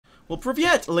Well,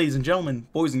 privyet, ladies and gentlemen,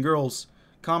 boys and girls,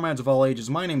 comrades of all ages.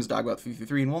 My name is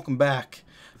DB333, and welcome back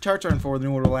to our turn for the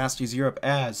New Order last year's Europe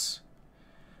as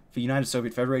the United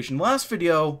Soviet Federation. Last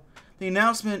video, the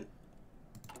announcement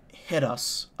hit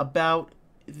us about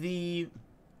the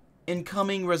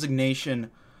incoming resignation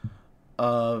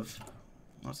of,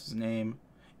 what's his name,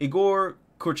 Igor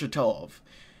Kurchatov.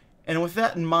 And with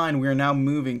that in mind, we are now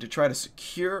moving to try to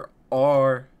secure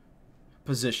our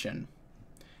position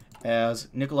as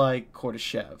Nikolai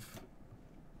Kordashev.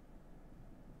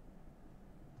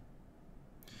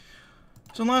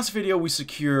 So in the last video, we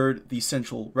secured the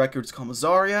Central Records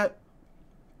Commissariat.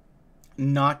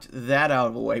 Knocked that out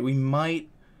of the way. We might,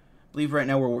 I believe right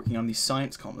now we're working on the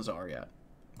Science Commissariat.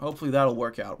 Hopefully that'll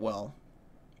work out well.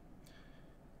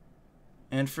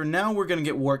 And for now, we're going to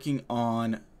get working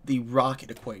on the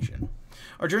rocket equation.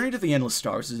 Our journey to the endless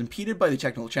stars is impeded by the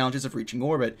technical challenges of reaching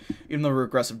orbit. Even though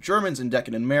regressive Germans and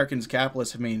decadent Americans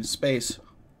capitalists have made space,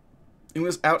 it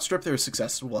must outstrip their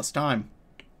success with less time.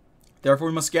 Therefore,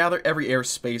 we must gather every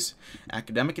aerospace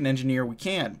academic and engineer we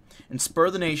can, and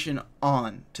spur the nation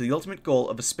on to the ultimate goal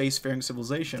of a spacefaring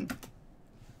civilization.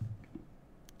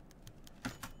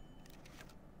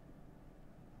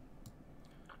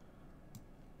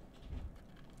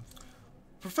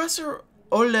 Professor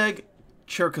Oleg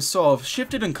Cherkasov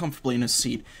shifted uncomfortably in his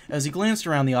seat as he glanced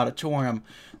around the auditorium.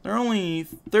 There are only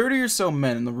 30 or so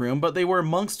men in the room, but they were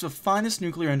amongst the finest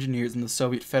nuclear engineers in the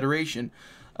Soviet Federation.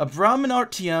 Abram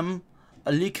Artyom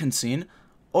Alikansin,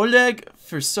 Oleg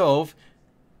Firsov,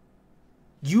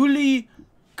 Yuli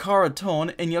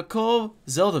Karaton, and Yakov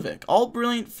Zeldovich, all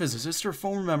brilliant physicists or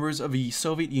former members of the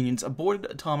Soviet Union's aborted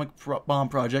atomic bomb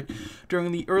project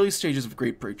during the early stages of the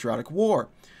Great Patriotic War.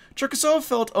 Cherkasov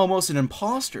felt almost an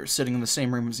imposter sitting in the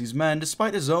same room as these men,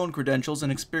 despite his own credentials and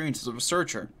experience as a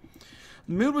researcher.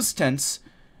 The mood was tense,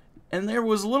 and there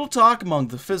was little talk among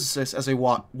the physicists as they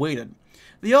waited.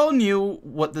 They all knew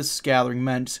what this gathering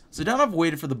meant. Zhdanov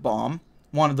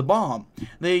wanted the bomb.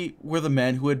 They were the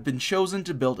men who had been chosen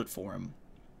to build it for him.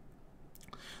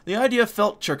 The idea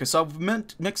filled Cherkasov with a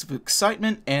mix of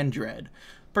excitement and dread.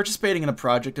 Participating in a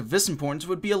project of this importance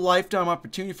would be a lifetime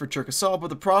opportunity for Cherkasov, but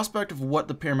the prospect of what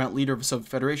the paramount leader of the Soviet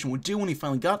Federation would do when he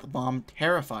finally got the bomb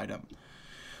terrified him.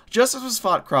 Just as his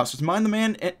thought crossed his mind, the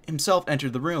man himself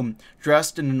entered the room,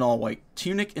 dressed in an all-white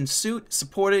tunic and suit,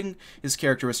 supporting his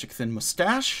characteristic thin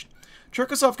mustache.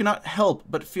 Cherkasov could not help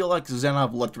but feel like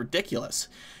Zhdanov looked ridiculous.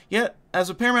 Yet, as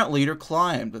the paramount leader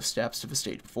climbed the steps to the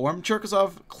stage before him,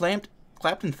 Cherkasov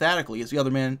clapped emphatically as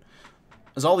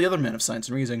all the other men of science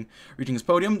and reasoning. Reaching his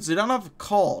podium, Zhdanov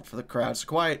called for the crowds to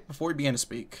quiet before he began to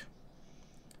speak.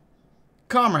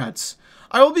 Comrades,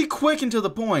 I will be quick and to the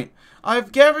point. I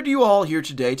have gathered you all here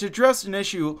today to address an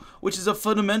issue which is of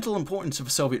fundamental importance to the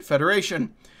Soviet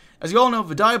Federation. As you all know,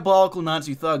 the diabolical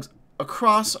Nazi thugs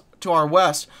across to our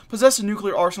west possess a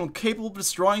nuclear arsenal capable of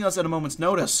destroying us at a moment's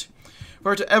notice.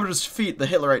 For to ever defeat the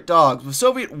Hitlerite dogs, the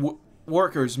Soviet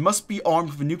workers must be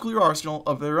armed with a nuclear arsenal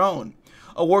of their own.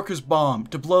 A workers' bomb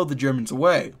to blow the Germans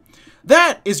away.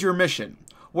 That is your mission.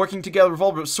 Working together with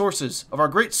all the sources of our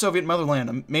great Soviet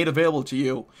motherland made available to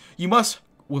you, you must,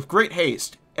 with great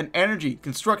haste and energy,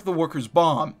 construct the workers'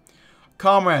 bomb.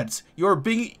 Comrades, you are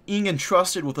being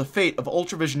entrusted with the fate of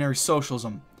ultravisionary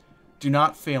socialism. Do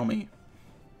not fail me.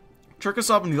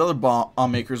 Cherkasov and the other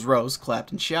bomb makers rose,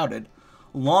 clapped, and shouted,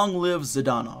 "Long live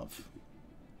Zhdanov."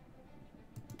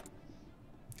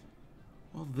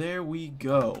 Well, there we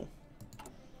go.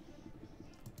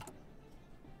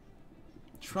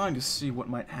 Trying to see what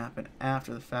might happen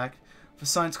after the fact. The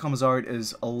Science Commissariat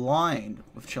is aligned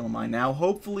with Chilomai now.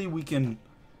 Hopefully we can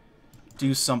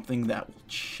do something that will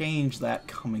change that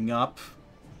coming up.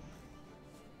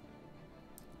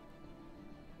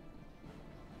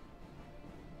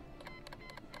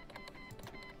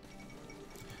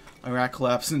 Iraq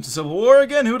collapsed into civil war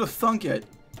again? Who'd have thunk it?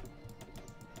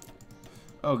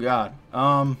 Oh god.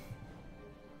 Something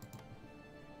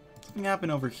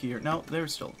happened over here. No,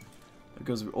 there's still... There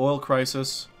goes the oil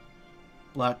crisis.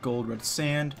 Black gold, red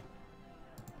sand.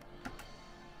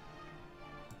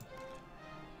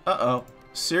 Uh-oh.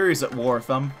 Syria's at war with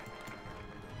them.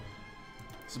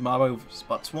 Zimbabwe with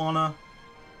Botswana.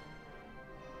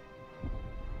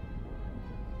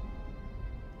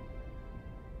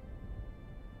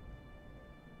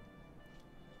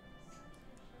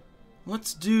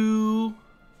 Let's do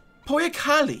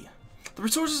Poyakali. The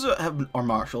resources are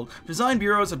marshaled, design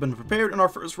bureaus have been prepared, and our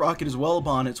first rocket is well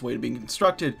upon its way to being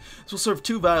constructed. This will serve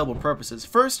two valuable purposes.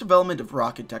 First, development of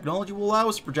rocket technology will allow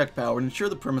us to project power and ensure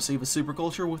the primacy of a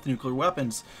superculture with nuclear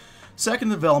weapons. Second,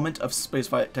 the development of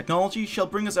spaceflight technology shall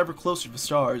bring us ever closer to the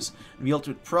stars and the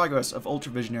ultimate progress of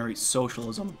ultravisionary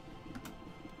socialism.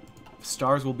 The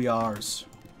stars will be ours.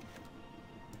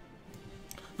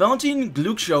 Valentin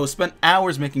Gluckshow spent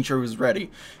hours making sure he was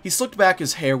ready. He slicked back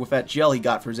his hair with that gel he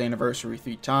got for his anniversary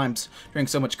 3 times, drank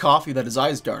so much coffee that his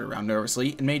eyes darted around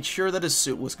nervously, and made sure that his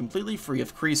suit was completely free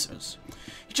of creases.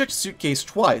 He checked his suitcase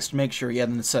twice to make sure he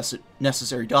had the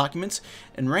necessary documents,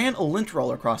 and ran a lint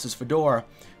roller across his fedora.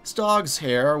 His dog's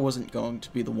hair wasn't going to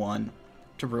be the one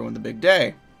to ruin the big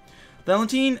day.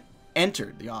 Valentin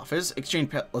entered the office,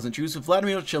 exchanged pleasantries with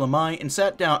Vladimir Chilamai, and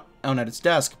sat down at his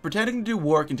desk, pretending to do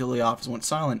work until the office went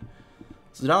silent.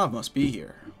 Zhdanov must be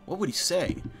here. What would he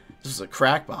say? This was a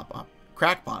crackpot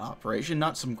operation,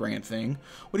 not some grand thing.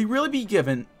 Would he really give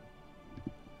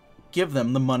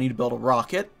them the money to build a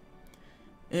rocket?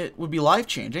 It would be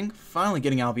life-changing, finally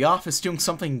getting out of the office, doing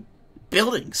something,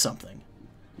 building something.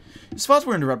 His thoughts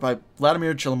were interrupted by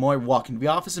Vladimir Chilamoy walking to the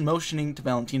office and motioning to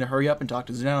Valentin to hurry up and talk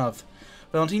to Zhdanov.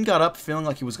 Valentin got up, feeling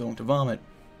like he was going to vomit.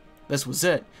 This was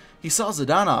it. He saw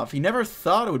Zhdanov. He never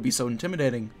thought it would be so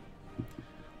intimidating.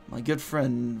 My good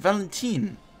friend,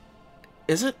 Valentin.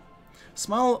 Is it? The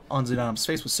smile on Zhdanov's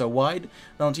face was so wide,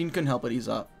 Valentin couldn't help but ease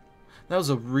up. That was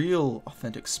a real,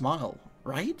 authentic smile,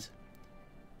 right?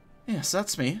 Yes,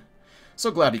 that's me.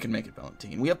 So glad you can make it,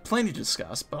 Valentin. We have plenty to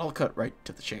discuss, but I'll cut right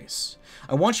to the chase.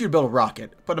 I want you to build a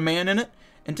rocket, put a man in it,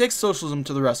 and take socialism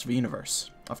to the rest of the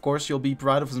universe. Of course, you'll be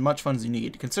provided with as much funds as you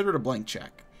need. Consider it a blank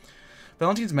check.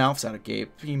 Valentin's mouth's out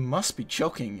agape. He must be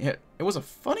joking. It was a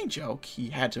funny joke, he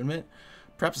had to admit.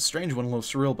 Perhaps a strange one, a little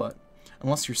surreal, but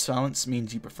unless your silence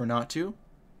means you prefer not to,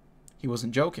 he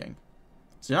wasn't joking.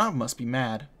 Zhdanov must be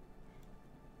mad.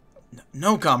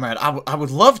 No, comrade, I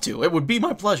would love to. It would be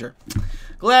my pleasure.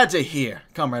 Glad to hear,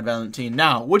 Comrade Valentin.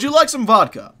 Now, would you like some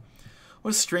vodka?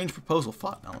 What a strange proposal,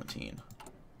 thought Valentin.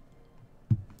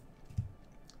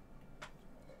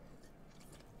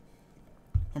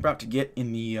 We're about to get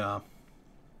in the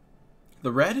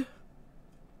red,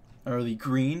 or the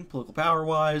green, political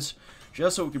power-wise,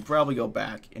 just so we could probably go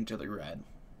back into the red.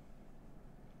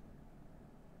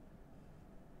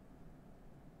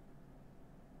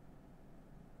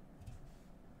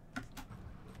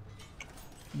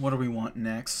 What do we want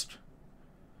next?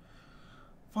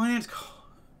 Finance,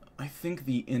 I think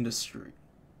the industry.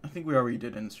 I think we already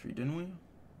did industry, didn't we?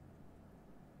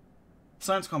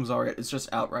 Science Commissariat is just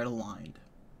outright aligned.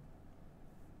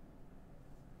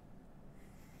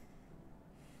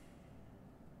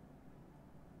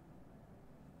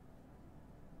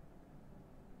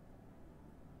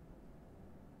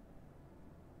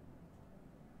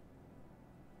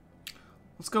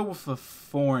 Let's go with the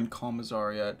foreign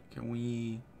commissariat. Can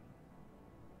we...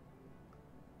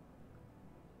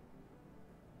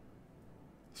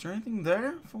 Is there anything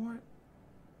there for it?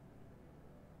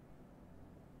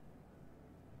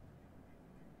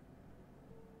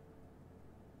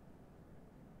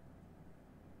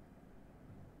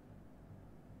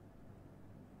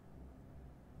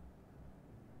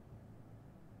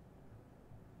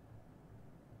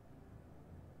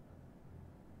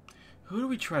 Who do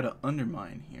we try to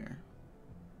undermine here?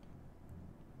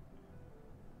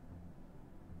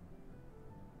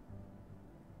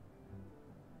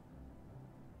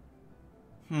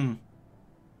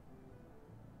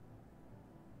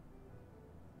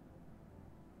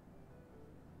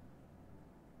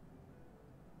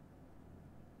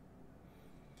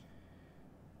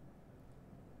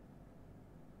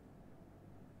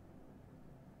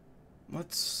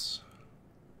 Let's...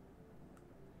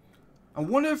 I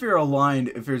wonder if you're aligned,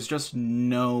 if there's just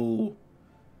no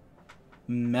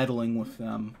meddling with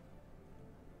them.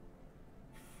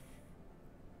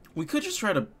 We could just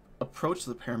try to approach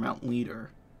the Paramount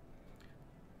leader.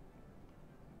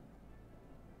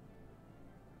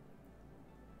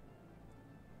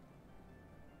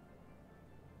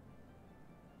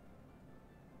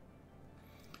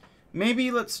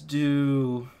 Maybe let's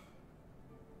do...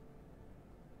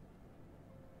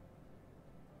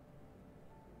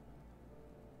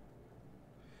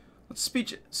 Let's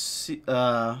seek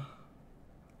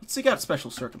out special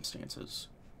circumstances.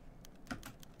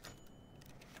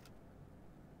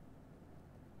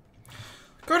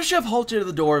 Kardashev halted at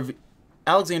the door of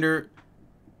Alexander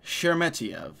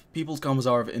Sheremetyev, People's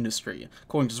Commissar of Industry.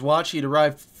 According to his watch, he had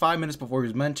arrived 5 minutes before he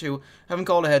was meant to, having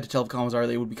called ahead to tell the Commissar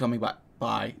they would be coming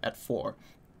by at 4.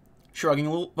 Shrugging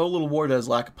a little worried that his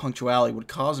lack of punctuality would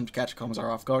cause him to catch the Commissar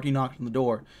off guard, he knocked on the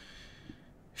door.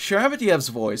 Sheremetyev's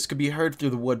voice could be heard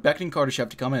through the wood, beckoning Kardashev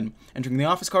to come in. Entering the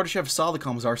office, Kardashev saw the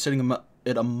Commissar sitting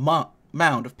at a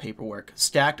mound of paperwork,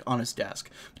 stacked on his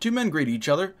desk. The two men greeted each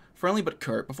other, friendly but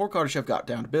curt, before Kardashev got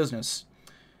down to business.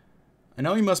 I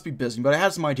know you must be busy, but I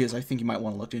have some ideas I think you might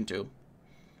want to look into.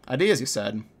 Ideas, you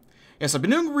said. Yes, I've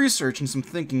been doing research and some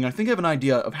thinking, and I think I have an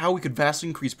idea of how we could vastly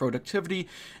increase productivity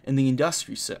in the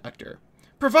industry sector.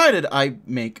 Provided I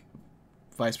make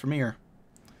Vice Premier.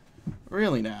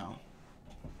 Really now?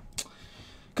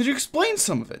 Could you explain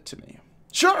some of it to me?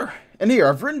 Sure! And here,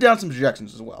 I've written down some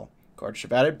projections as well.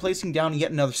 Kardashev added, placing down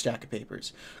yet another stack of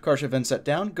papers. Kardashev then sat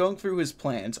down, going through his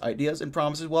plans, ideas, and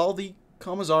promises while the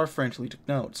Commissar frantically took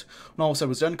notes. When all was said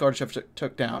was done, Kardashev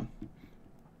took down.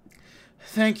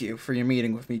 Thank you for your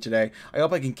meeting with me today. I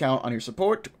hope I can count on your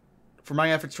support for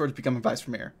my efforts towards becoming Vice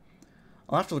Premier.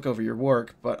 I'll have to look over your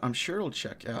work, but I'm sure it'll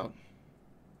check out.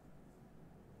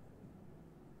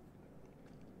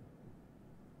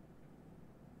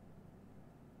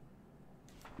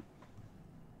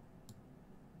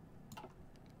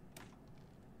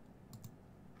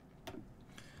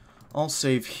 I'll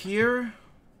save here.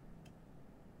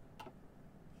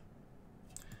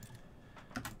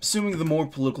 Assuming the more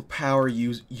political power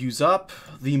you use up,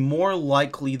 the more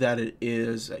likely that it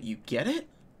is that you get it.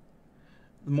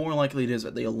 The more likely it is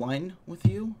that they align with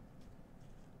you.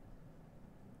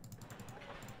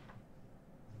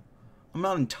 I'm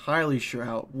not entirely sure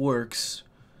how it works.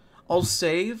 I'll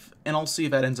save, and I'll see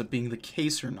if that ends up being the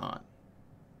case or not.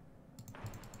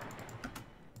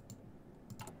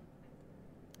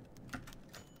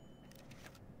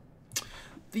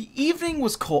 The evening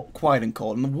was quiet and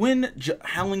cold, and the wind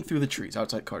howling through the trees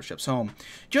outside Kardashev's home.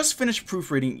 Just finished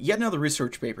proofreading yet another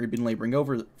research paper he'd been laboring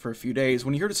over for a few days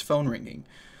when he heard his phone ringing.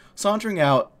 Sauntering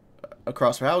out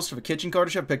across the house to the kitchen,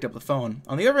 Kardashev picked up the phone.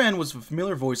 On the other end was the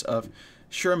familiar voice of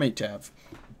Shermatev.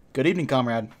 Good evening,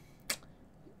 comrade.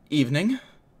 Evening.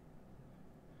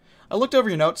 I looked over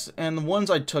your notes, and the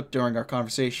ones I took during our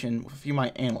conversation with a few of my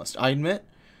analysts. I admit,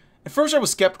 at first I was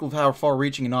skeptical of how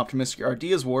far-reaching and optimistic your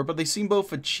ideas were, but they seem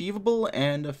both achievable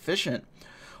and efficient.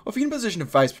 If you're in a position of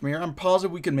Vice Premier, I'm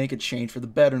positive we can make a change for the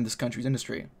better in this country's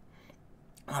industry.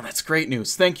 Oh, that's great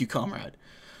news. Thank you, comrade.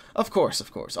 Of course.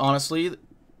 Honestly,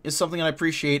 it's something I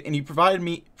appreciate, and you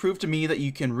proved to me that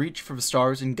you can reach for the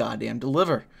stars and goddamn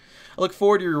deliver. I look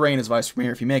forward to your reign as Vice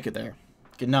Premier if you make it there.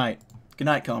 Good night. Good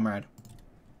night, comrade.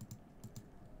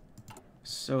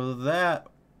 So that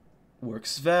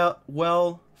works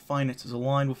well. Finance is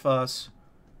aligned with us.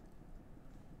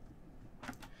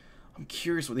 I'm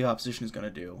curious what the opposition is going to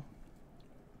do.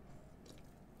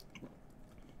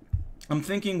 I'm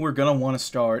thinking we're going to want to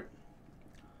start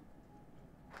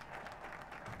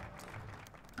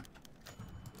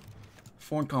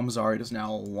Foreign Commissariat is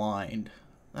now aligned.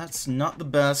 That's not the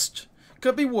best.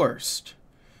 Could be worst.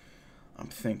 I'm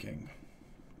thinking.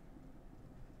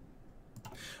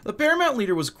 The paramount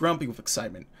leader was grumpy with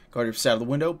excitement. Carter sat at the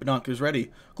window, binoculars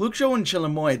ready. Gluckshow and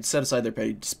Chilimoy had set aside their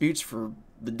petty disputes for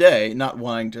the day, not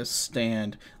wanting to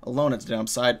stand alone at the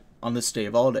downside on this day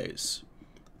of all days.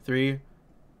 3,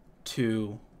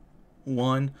 2,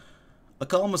 1. A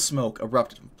column of smoke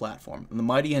erupted from the platform, and the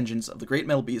mighty engines of the great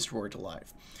metal beast roared to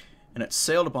life, and it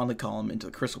sailed upon the column into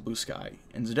the crystal blue sky.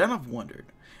 And Zhdanov wondered,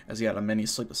 as he had on many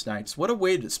sleepless nights, what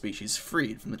awaited a species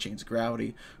freed from the chains of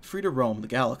gravity, free to roam the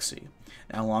galaxy.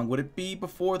 And how long would it be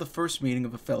before the first meeting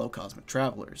of a fellow cosmic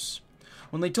travelers?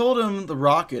 When they told him the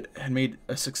rocket had made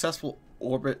a successful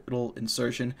orbital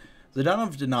insertion,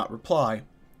 Zhdanov did not reply.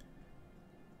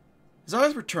 His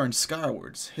eyes were turned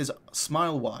skywards, his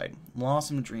smile wide,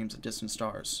 lost in the dreams of distant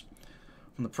stars.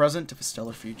 From the present to the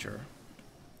stellar future.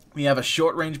 We have a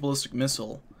short-range ballistic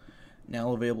missile,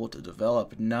 now available to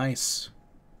develop. Nice.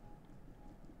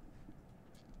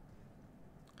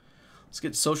 Let's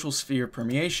get social sphere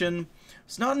permeation.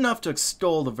 It's not enough to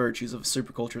extol the virtues of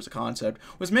superculture as a concept.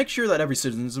 We must make sure that every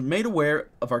citizen is made aware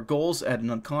of our goals at an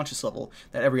unconscious level,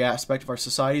 that every aspect of our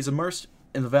society is immersed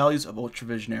in the values of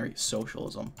ultravisionary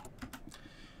socialism.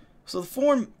 So the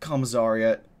Foreign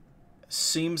Commissariat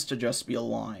seems to just be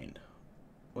aligned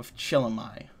with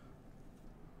Chilimai.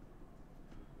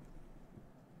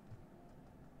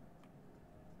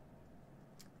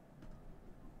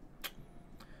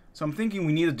 So I'm thinking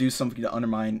we need to do something to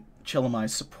undermine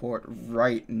Chilimai's support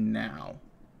right now.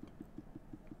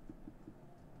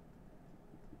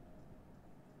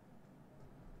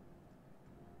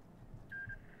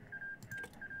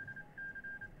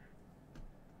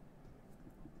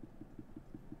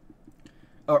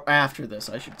 Or after this,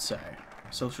 I should say.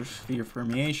 Social sphere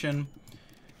permeation.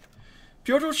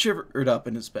 Pyotr shivered up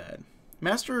in his bed.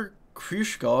 Master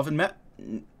Khrushchev had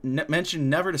mentioned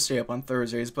never to stay up on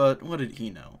Thursdays, but what did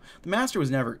he know? The master was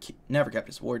never kept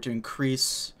his word to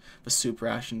increase the soup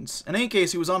rations. In any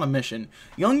case, he was on a mission.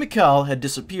 Young Mikhail had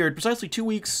disappeared precisely 2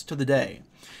 weeks to the day.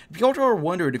 Pyotr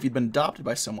wondered if he'd been adopted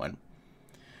by someone.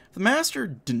 If the master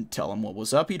didn't tell him what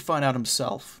was up, he'd find out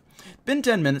himself. Been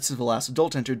 10 minutes since the last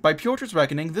adult entered. By Pyotr's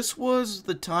reckoning, this was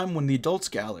the time when the adults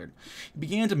gathered. He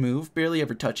began to move, barely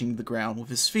ever touching the ground with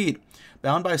his feet.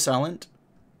 Bound by a silent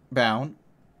bound,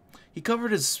 he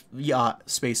covered his yacht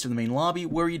space to the main lobby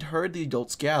where he'd heard the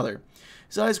adults gather.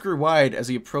 His eyes grew wide as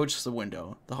he approached the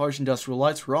window. The harsh industrial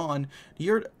lights were on. He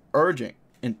heard urging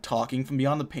and talking from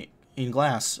beyond the pane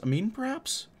glass. A meeting,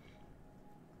 perhaps?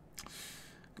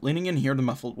 Leaning in, he heard the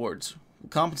muffled words. "We'll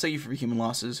compensate you for human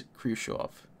losses,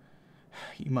 Khrushchev."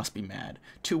 You must be mad.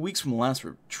 2 weeks from the last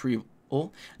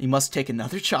retrieval, you must take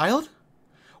another child?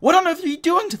 What on earth are you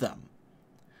doing to them?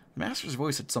 The master's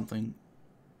voice had something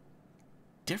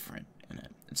different in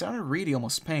it. It sounded reedy,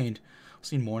 almost pained.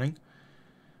 Seen morning.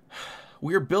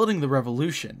 We are building the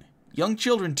revolution. Young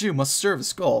children, too, must serve a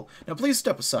skull. Now, please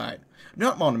step aside. I do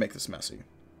not want to make this messy.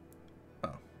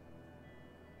 Oh.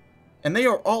 And they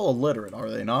are all illiterate, are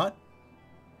they not?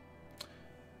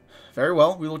 Very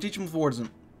well. We will teach them with words and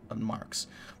marks.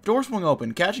 The door swung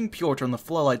open, catching Pyotr on the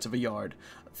floodlights of a yard.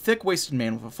 A thick-waisted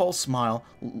man with a false smile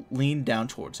leaned down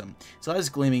towards him, his eyes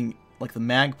gleaming like the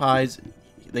magpies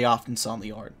they often saw in the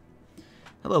yard.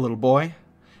 "Hello, little boy.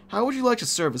 How would you like to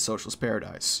serve a socialist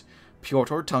paradise?"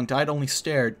 Pyotr, tongue-tied, only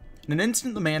stared. In an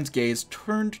instant, the man's gaze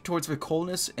turned towards the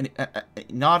coldness and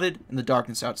nodded in the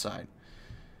darkness outside.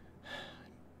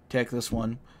 "Take this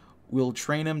one. We'll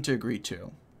train him to agree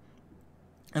to."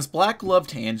 As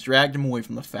black-gloved hands dragged him away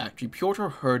from the factory, Pyotr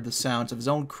heard the sounds of his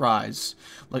own cries,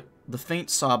 like the faint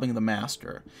sobbing of the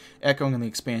master, echoing in the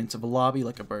expanse of a lobby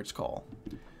like a bird's call.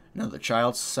 Another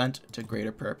child sent to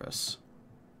greater purpose.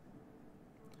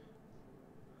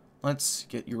 Let's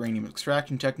get uranium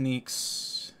extraction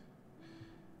techniques.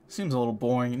 Seems a little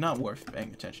boring, not worth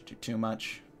paying attention to too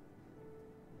much.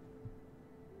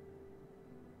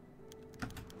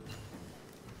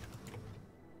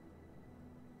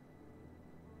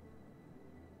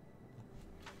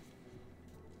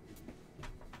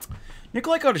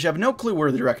 Nikolai Kardashev had no clue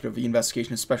where the director of the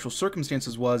investigation of special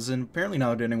circumstances was, and apparently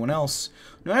neither did anyone else.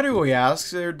 No matter who he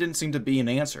asked, there didn't seem to be an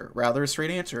answer, rather a straight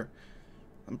answer.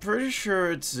 I'm pretty sure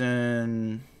it's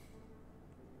in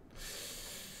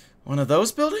one of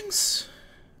those buildings?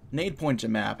 Nade pointed to a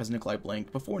map as Nikolai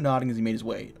blinked, before nodding as he made his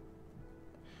way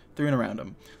through and around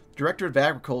him. Director of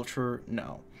Agriculture?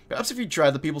 No. Perhaps if you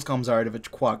tried the People's Commissariat of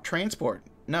Aquatic Transport?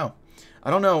 No. I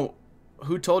don't know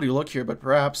who told you to look here, but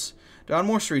perhaps. Down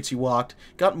more streets he walked,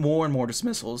 got more and more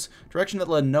dismissals, direction that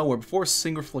led nowhere before a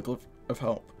single flick of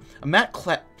hope. A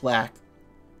matte-clad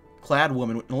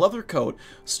woman in a leather coat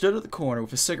stood at the corner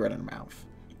with a cigarette in her mouth.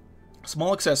 A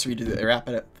small accessory to their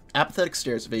apathetic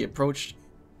stares as they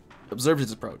observed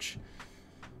his approach.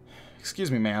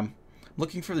 "Excuse me, ma'am. I'm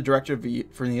looking for the director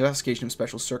for the investigation of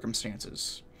special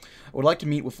circumstances. I would like to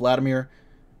meet with Vladimir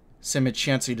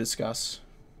Semichantsy to discuss."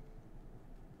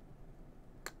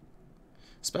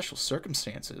 Special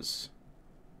circumstances?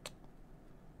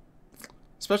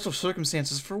 Special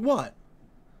circumstances for what?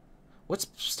 What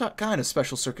kind of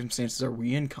special circumstances are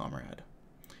we in, comrade?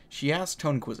 She asked,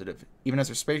 tone inquisitive, even as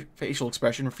her facial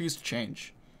expression refused to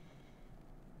change.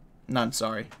 "None,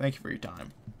 sorry. Thank you for your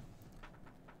time."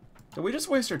 Did we just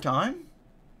waste our time?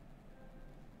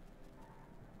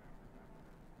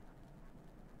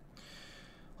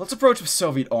 Let's approach the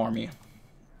Soviet army.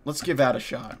 Let's give that a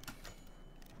shot.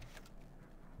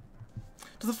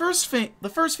 The first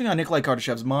thing on Nikolai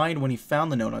Kardashev's mind when he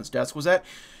found the note on his desk was that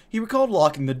he recalled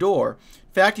locking the door.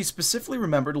 In fact, he specifically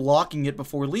remembered locking it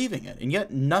before leaving it, and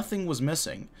yet nothing was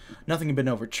missing. Nothing had been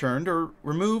overturned or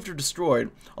removed or destroyed.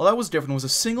 All that was different was a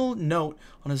single note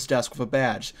on his desk with a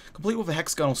badge, complete with a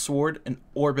hexagonal sword and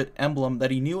orbit emblem that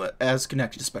he knew as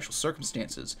connected to special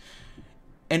circumstances.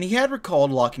 And he had recalled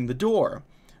locking the door.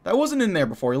 That wasn't in there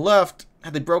before he left.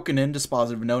 Had they broken in,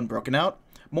 dispositive of the note, and broken out?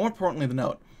 More importantly, the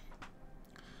note.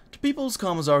 To People's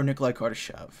Commissar Nikolai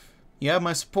Kardashev, you have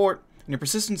my support, and your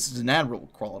persistence is an admirable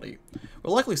quality.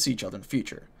 We'll likely see each other in the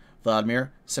future.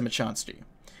 Vladimir Semichantsy.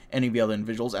 Any of the other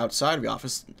individuals outside of the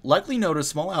office likely noticed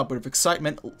a small outbreak of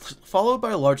excitement, followed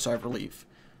by a large sigh of relief.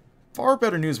 Far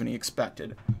better news than he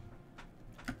expected.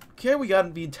 Okay, we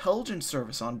got the intelligence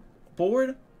service on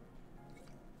board.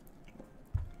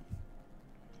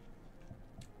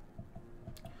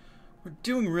 We're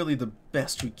doing really the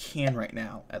best we can right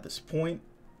now at this point.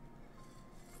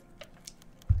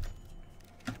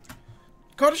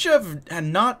 Kardashev had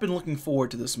not been looking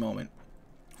forward to this moment,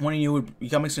 when he knew it would be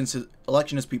coming since his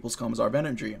election as People's Commissar of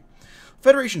Energy. The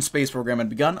Federation space program had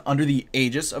begun under the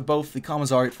aegis of both the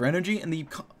Commissariat for Energy and the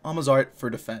Commissariat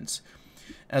for Defense.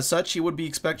 As such, he would be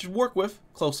expected to work with,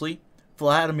 closely,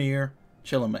 Vladimir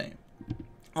Chalamet.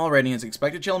 Already, as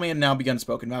expected, Chalamet had now begun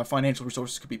spoken about how financial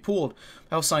resources could be pooled,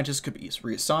 how scientists could be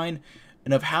reassigned,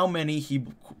 and of how many he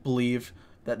believed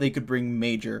that they could bring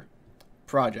major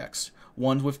projects,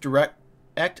 ones with direct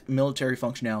military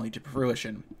functionality to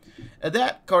fruition. At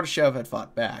that, Kardashev had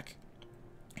fought back.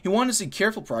 He wanted to see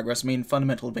careful progress made in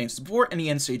fundamental advances before any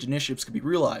end-stage initiatives could be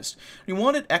realized. And he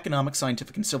wanted economic,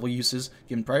 scientific, and civil uses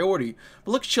given priority.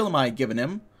 But look, Chilamai had given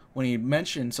him, when he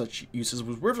mentioned such uses,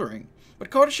 was withering. But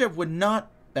Kardashev would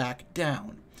not back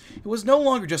down. He was no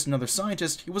longer just another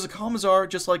scientist, he was a commissar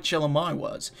just like Chilamai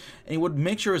was, and he would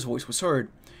make sure his voice was heard.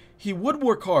 He would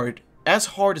work hard as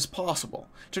possible,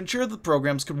 to ensure that the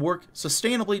programs could work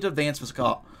sustainably to advance the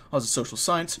cause of social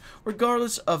science,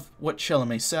 regardless of what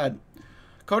Chilamai said.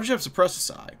 Kardashev suppressed a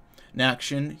sigh, an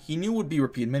action he knew would be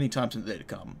repeated many times in the day to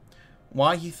come.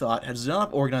 Why, he thought, had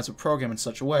Zhdanov organized a program in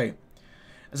such a way?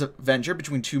 As a venture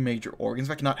between two major organs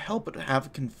that cannot help but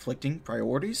have conflicting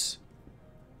priorities?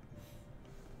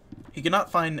 He could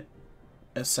not find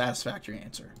a satisfactory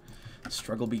answer. The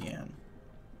struggle began.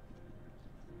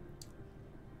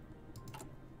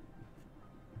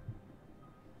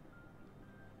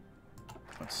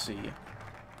 Let's see.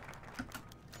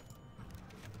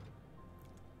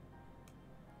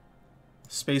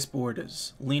 Spaceport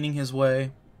is leaning his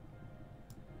way.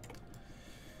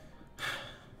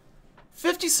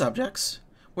 50 subjects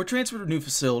were transferred to a new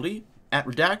facility at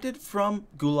Redacted from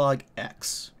Gulag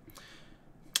X.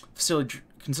 Facility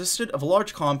consisted of a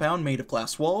large compound made of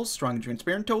glass walls, strong and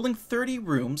transparent, totaling 30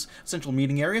 rooms, a central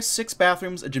meeting area, 6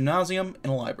 bathrooms, a gymnasium,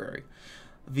 and a library.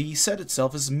 The set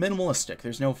itself is minimalistic.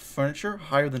 There's no furniture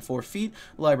higher than 4 feet,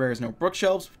 the library has no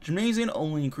bookshelves, the gymnasium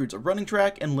only includes a running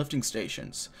track and lifting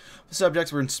stations. The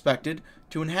subjects were inspected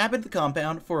to inhabit the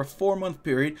compound for a 4-month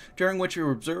period, during which they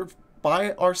were observed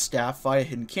by our staff via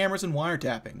hidden cameras and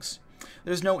wiretappings.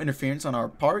 There's no interference on our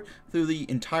part through the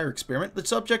entire experiment. The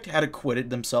subject had acquitted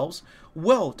themselves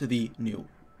well to the new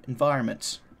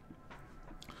environment.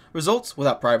 Results: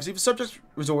 without privacy, the subjects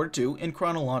resorted to in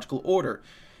chronological order.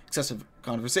 Excessive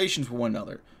conversations with one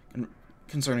another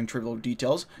concerning trivial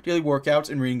details, daily workouts,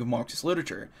 and reading of Marxist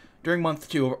literature. During month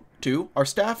 2, our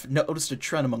staff noticed a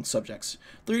trend among subjects.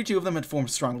 32 of them had formed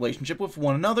a strong relationship with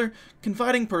one another,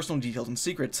 confiding personal details and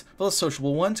secrets. The less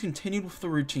sociable ones continued with the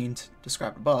routines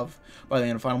described above. By the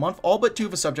end of the final month, all but 2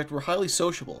 of the subjects were highly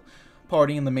sociable,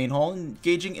 partying in the main hall and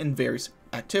engaging in various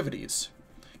activities.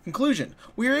 Conclusion: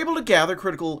 we are able to gather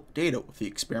critical data with the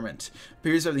experiment. It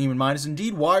appears that the human mind is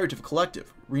indeed wired to the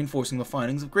collective, reinforcing the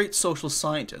findings of great social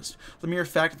scientists. The mere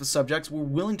fact that the subjects were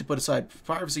willing to put aside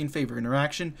privacy in favor of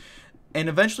interaction and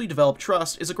eventually develop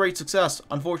trust is a great success.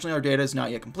 Unfortunately, our data is not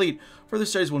yet complete. Further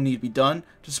studies will need to be done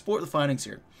to support the findings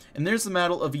here. And there's the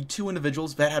matter of the 2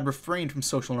 individuals that had refrained from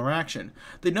social interaction.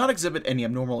 They did not exhibit any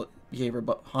abnormal behavior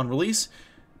upon release,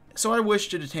 so I wish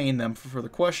to detain them for further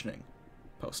questioning.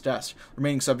 Post-test.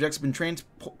 Remaining subjects have been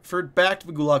transferred back to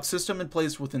the Gulag system and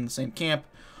placed within the same camp.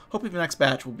 Hoping the next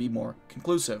batch will be more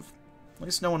conclusive. At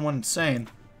least no one went insane.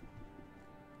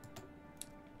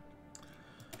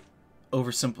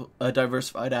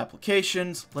 Diversified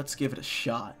applications. Let's give it a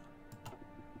shot.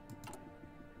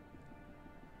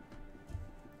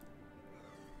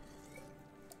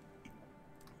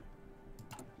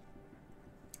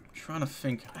 I'm trying to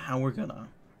think how we're gonna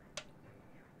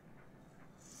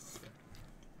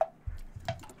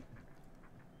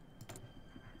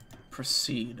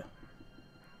proceed.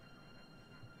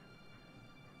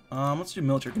 Let's do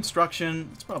military construction.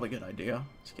 That's probably a good idea.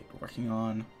 Let's get working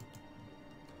on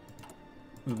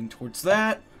moving towards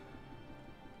that.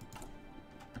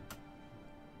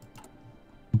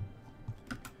 I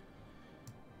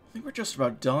think we're just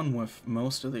about done with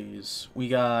most of these. We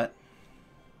got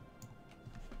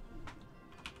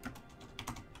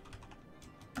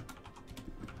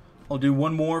I'll do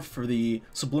one more for the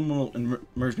Subliminal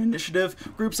Immersion Initiative.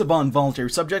 Groups of involuntary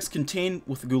subjects contained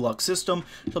with the Gulag system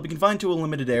shall be confined to a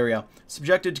limited area,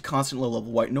 subjected to constant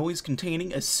low-level white noise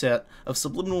containing a set of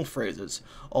subliminal phrases.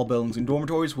 All buildings and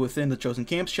dormitories within the chosen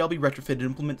camps shall be retrofitted to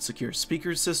implement secure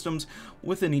speaker systems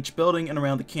within each building and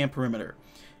around the camp perimeter.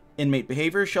 Inmate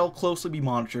behavior shall closely be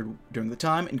monitored during the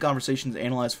time, and conversations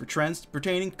analyzed for trends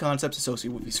pertaining to concepts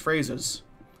associated with these phrases.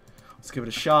 Let's give it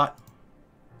a shot.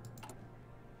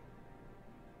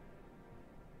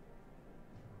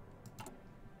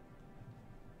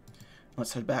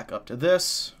 Let's head back up to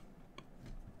this.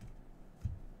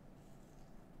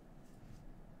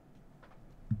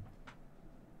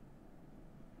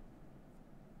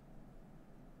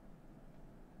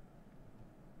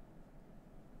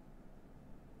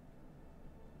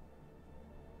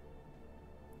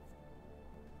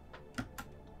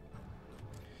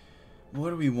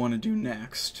 What do we want to do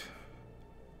next?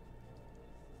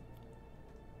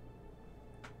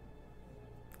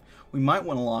 We might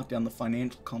want to lock down the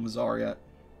financial commissariat.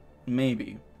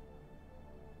 Maybe.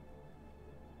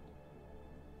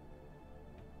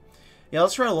 Yeah,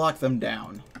 let's try to lock them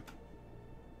down.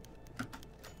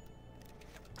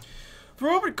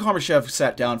 Robert Karmashev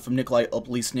sat down from Nikolai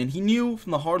Uplisnin. He knew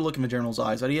from the hard look in the general's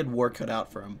eyes that he had work cut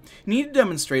out for him. He needed to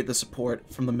demonstrate the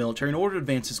support from the military in order to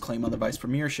advance his claim on the vice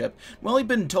premiership. While he'd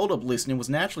been told Uplisnin was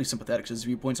naturally sympathetic to his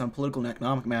viewpoints on political and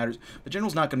economic matters, the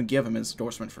general's not going to give him his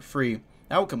endorsement for free.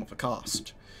 That would come with a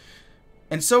cost.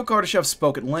 And so Kardashev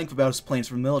spoke at length about his plans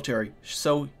for the military.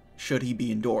 So should he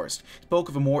be endorsed. He spoke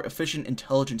of a more efficient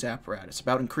intelligence apparatus,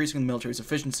 about increasing the military's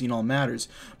efficiency in all matters,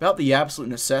 about the absolute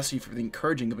necessity for the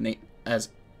encouraging of an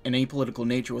apolitical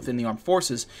nature within the armed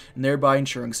forces, and thereby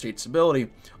ensuring state stability.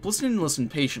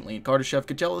 Listened patiently, and Kardashev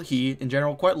could tell that he, in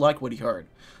general, quite liked what he heard.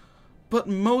 But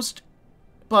most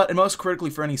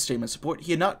critically for any statement of support,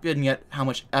 he had not been yet how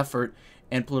much effort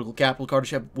and political capital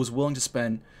Kardashev was willing to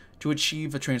spend to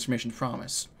achieve a transformation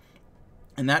promise.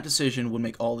 And that decision would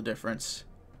make all the difference.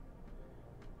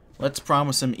 Let's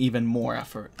promise him even more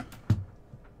effort.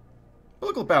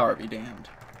 Political power be damned.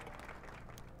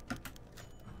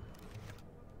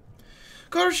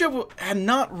 Kardashev had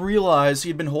not realized he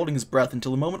had been holding his breath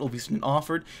until the moment Ulvisnin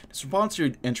offered, in his response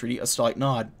to entreaty, a slight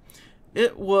nod.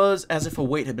 It was as if a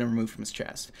weight had been removed from his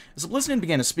chest. As Ulvisnin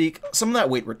began to speak, some of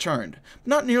that weight returned, but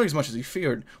not nearly as much as he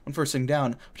feared when first sitting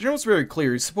down. But the general was very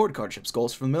clear he supported Kardashev's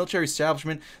goals for the military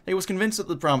establishment, and he was convinced that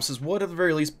the promises would, at the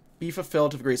very least, be fulfilled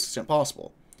to the greatest extent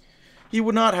possible. He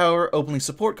would not, however, openly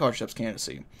support Kardashev's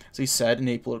candidacy. As he said, an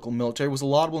apolitical military was a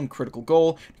laudable and critical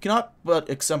goal, he cannot but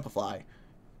be exemplified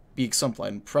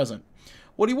in present.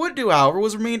 What he would do, however,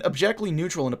 was remain objectively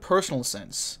neutral in a personal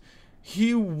sense.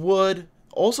 He would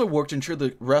also work to ensure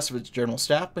the rest of his general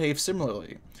staff behaved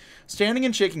similarly. Standing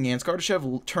and shaking hands,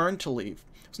 Kardashev turned to leave.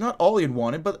 It was not all he had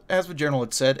wanted, but as the general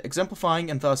had said,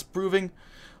 exemplifying and thus proving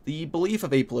the belief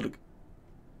of apoliticality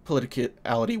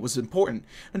was important.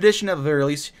 In addition, at the very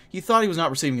least, he thought he was not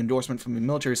receiving endorsement from the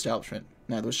military establishment.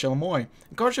 Neither was Shelamoy,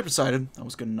 and Kardashev decided that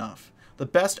was good enough. The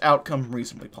best outcome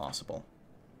reasonably possible.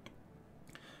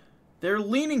 They're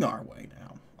leaning our way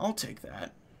now. I'll take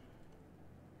that.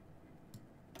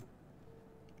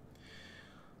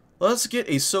 Let's get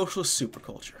a socialist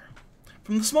superculture.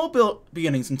 From the small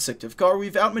beginnings in Syktyvkar,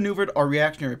 we've outmaneuvered our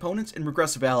reactionary opponents and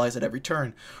regressive allies at every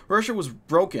turn. Russia was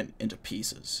broken into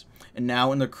pieces. And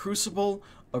now, in the crucible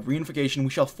of reunification, we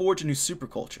shall forge a new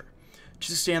superculture.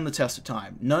 To stand the test of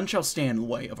time, none shall stand in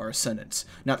the way of our ascendance.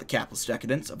 Not the capitalist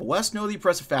decadence of the West, nor the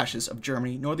oppressive fascists of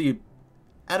Germany, nor the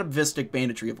atavistic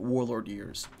banditry of warlord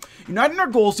years. United in our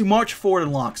goals, we march forward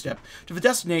in lockstep to the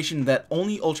destination that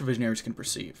only ultravisionaries can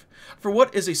perceive. For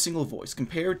what is a single voice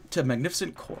compared to a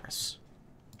magnificent chorus?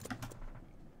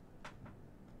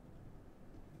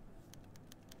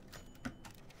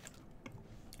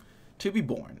 To be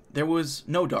born, there was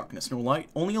no darkness, no light,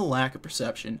 only a lack of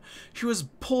perception. She was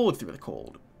pulled through the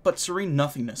cold, but serene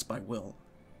nothingness by will.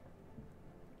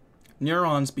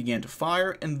 Neurons began to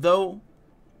fire, and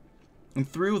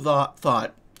through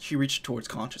thought, she reached towards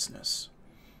consciousness.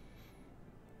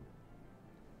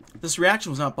 This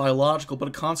reaction was not biological, but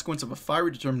a consequence of a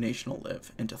fiery determination to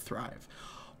live and to thrive.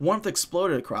 Warmth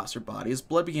exploded across her body as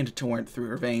blood began to torrent through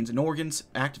her veins and organs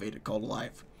activated called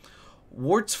life.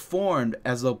 Warts formed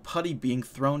as though putty being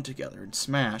thrown together and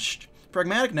smashed.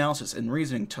 Pragmatic analysis and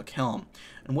reasoning took helm,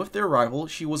 and with their arrival,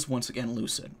 she was once again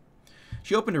lucid.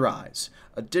 She opened her eyes.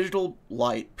 A digital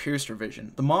light pierced her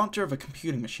vision, the monitor of a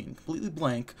computing machine, completely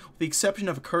blank, with the exception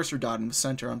of a cursor dot in the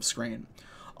center of the screen.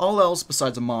 All else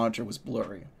besides a monitor was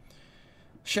blurry.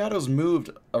 Shadows moved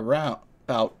about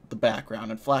the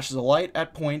background, and flashes of light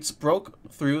at points broke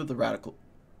through the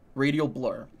radial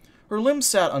blur. Her limbs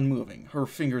sat unmoving, her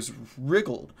fingers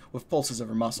wriggled with pulses of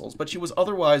her muscles, but she was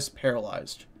otherwise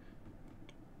paralyzed.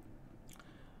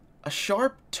 A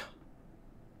sharp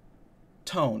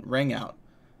tone rang out.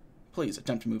 Please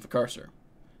attempt to move the cursor.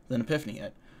 Then epiphany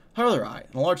hit. Her other eye,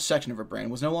 and a large section of her brain,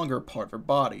 was no longer a part of her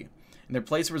body. In their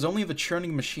place was only the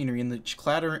churning machinery and the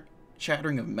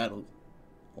chattering of metal.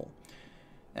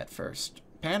 At first,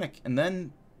 panic, and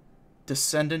then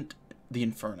descendant the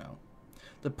inferno.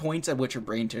 The points at which her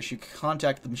brain tissue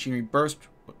contacted the machinery burnt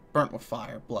with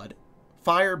fire, blood,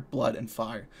 and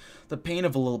fire. The pain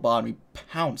of a lobotomy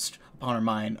pounced upon her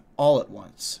mind all at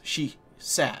once. She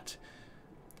sat,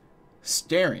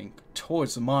 staring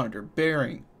towards the monitor,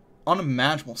 bearing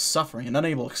unimaginable suffering and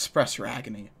unable to express her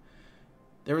agony.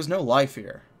 There was no life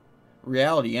here.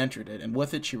 Reality entered it, and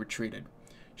with it she retreated.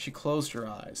 She closed her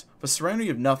eyes. The serenity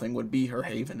of nothing would be her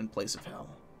haven in place of hell.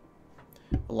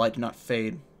 The light did not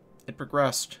fade. It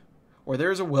progressed. Where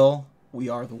there is a will, we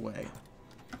are the way.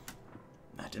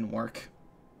 That That didn't work.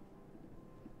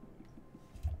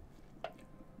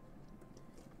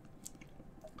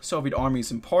 Soviet Army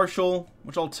is impartial,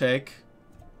 which I'll take.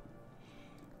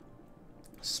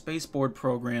 Spaceboard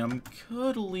program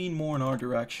could lean more in our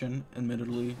direction,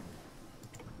 admittedly.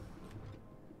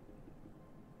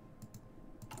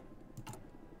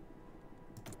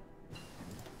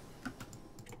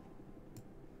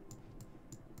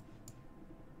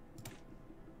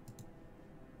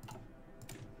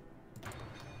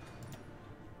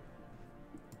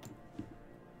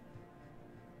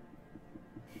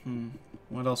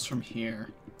 What else from here?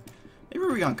 Maybe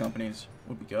recon companies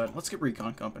would be good. Let's get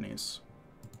recon companies.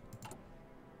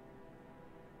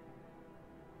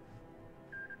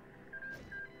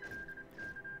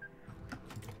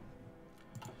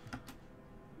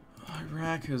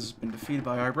 Iraq has been defeated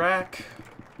by Iraq.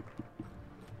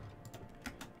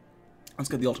 Let's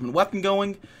get the ultimate weapon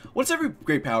going. What's every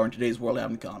great power in today's world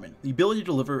have in common? The ability to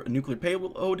deliver a nuclear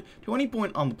payload to any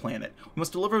point on the planet. We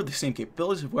must deliver the same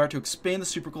capabilities if we are to expand the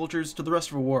supercultures to the rest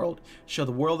of the world. Show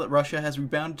the world that Russia has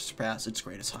rebounded to surpass its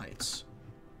greatest heights.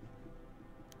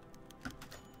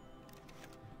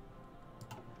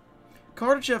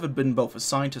 Kardashev had been both a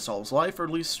scientist all his life, or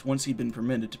at least once he'd been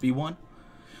permitted to be one.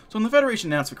 So when the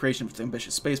Federation announced the creation of its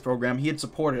ambitious space program, he had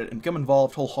supported it and become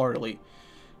involved wholeheartedly.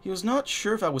 He was not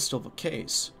sure if that was still the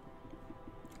case.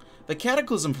 The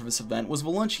cataclysm for this event was the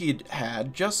lunch he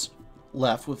had just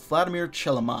left with Vladimir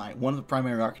Chelomai, one of the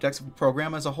primary architects of the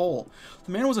program as a whole.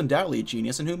 The man was undoubtedly a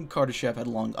genius and whom Kardashev had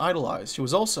long idolized. He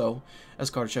was also,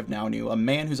 as Kardashev now knew, a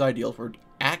man whose ideals were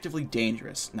actively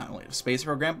dangerous, not only to the space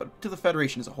program, but to the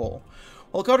Federation as a whole.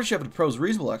 While Kardashev had proposed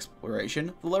reasonable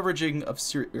exploration, the leveraging of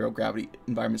zero-gravity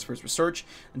environments for his research,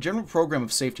 and general program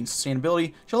of safety and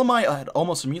sustainability, Chelomai had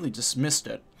almost immediately dismissed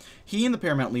it. He and the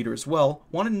Paramount leader as well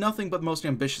wanted nothing but the most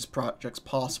ambitious projects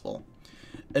possible.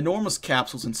 Enormous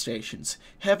capsules and stations,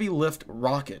 heavy lift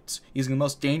rockets using the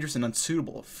most dangerous and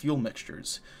unsuitable of fuel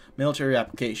mixtures, military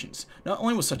applications. Not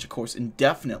only was such a course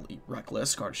indefinitely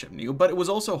reckless, Kardashev knew, but it was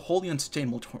also wholly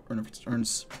unsustainable in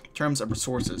terms of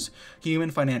resources,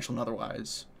 human, financial, and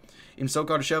otherwise. Even so,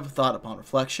 Kardashev thought upon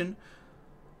reflection,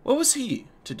 what was he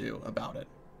to do about it?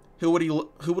 Who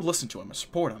would listen to him or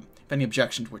support him if any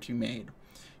objections were to be made?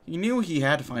 He knew he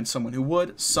had to find someone who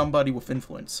would, somebody with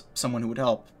influence, someone who would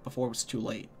help before it was too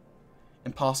late.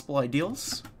 Impossible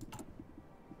ideals?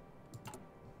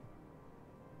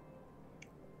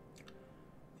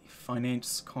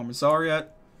 Finance Commissariat.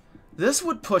 This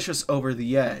would push us over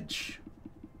the edge.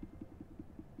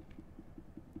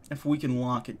 If we can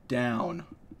lock it down.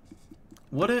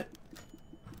 Would it?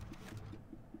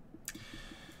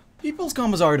 People's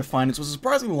Commissariat of Finance was a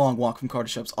surprisingly long walk from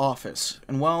Kardashev's office,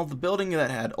 and while the building that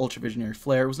had ultravisionary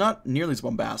flair was not nearly as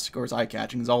bombastic or as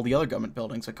eye-catching as all the other government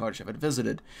buildings that Kardashev had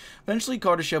visited, eventually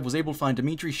Kardashev was able to find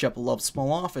Dmitry Shepelov's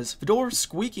small office, the door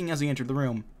squeaking as he entered the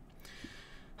room.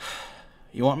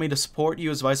 You want me to support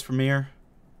you as Vice Premier?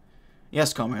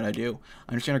 Yes, comrade, I do.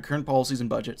 I understand our current policies and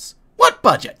budgets. What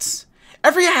budgets?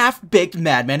 Every half-baked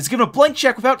madman is given a blank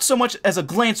check without so much as a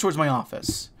glance towards my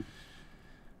office.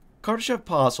 Kardashev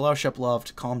paused to allow Shepelov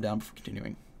to calm down before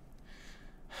continuing.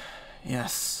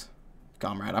 Yes,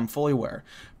 comrade, I'm fully aware.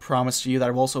 Promise to you that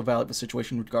I will also evaluate the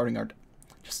situation regarding our...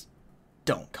 Just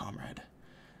don't, comrade.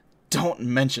 Don't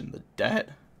mention the debt.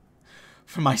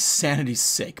 For my sanity's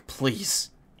sake, please.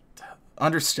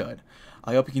 Understood.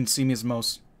 I hope you can see me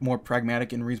as more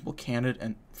pragmatic and reasonable candidate,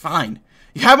 and fine.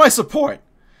 You have my support.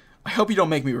 I hope you don't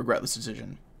make me regret this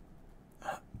decision.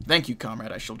 Thank you,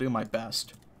 comrade. I shall do my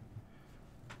best.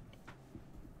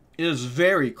 It is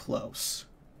very close.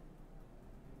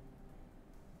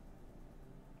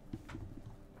 I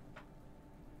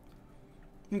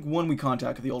think one we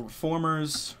contacted the old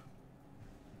reformers.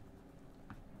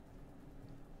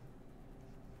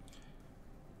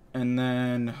 And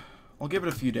then I'll give it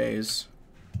a few days.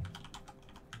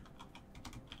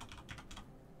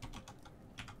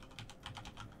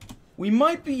 We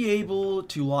might be able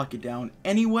to lock it down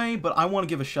anyway, but I want to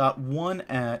give a shot. One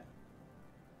at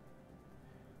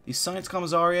the Science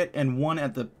Commissariat and one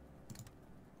at the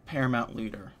Paramount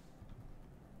Leader.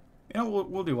 You know,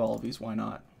 we'll do all of these. Why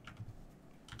not?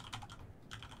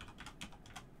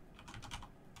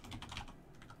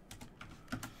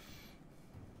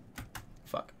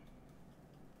 Fuck.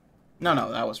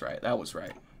 No, that was right. That was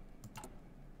right.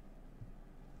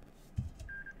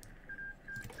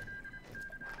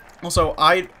 Also,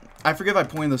 I forget if I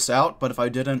pointed this out, but if I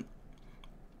didn't,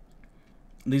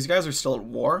 these guys are still at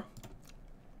war.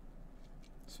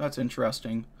 So that's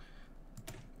interesting.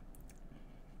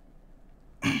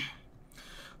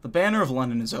 The banner of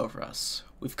London is over us.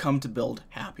 We've come to build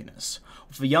happiness.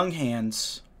 With the young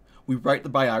hands, we write the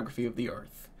biography of the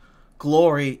earth.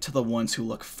 Glory to the ones who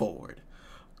look forward.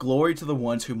 Glory to the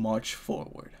ones who march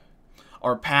forward.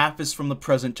 Our path is from the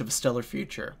present to the stellar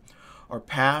future. Our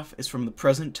path is from the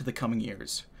present to the coming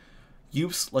years.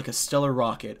 Youths, like a stellar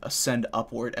rocket, ascend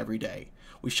upward every day.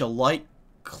 We shall light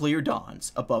clear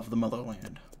dawns above the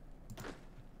motherland.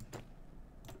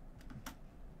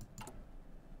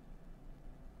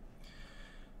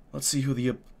 Let's see who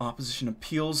the opposition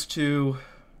appeals to.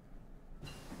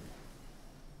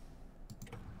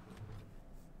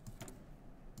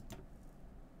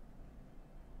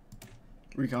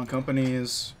 Recon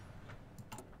companies.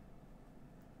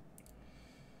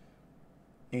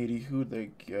 80, who'd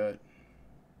they get?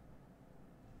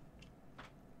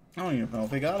 I don't even know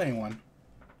if they got anyone.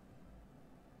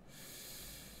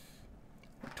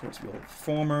 Towards the old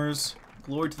performers.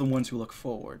 Glory to the ones who look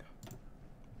forward.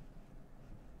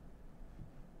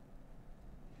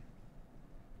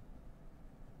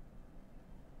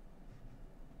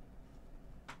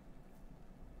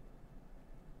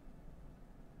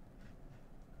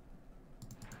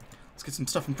 Let's get some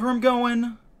stuff in Perm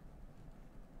going.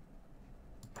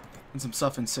 And some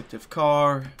stuff in Sictive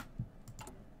Car.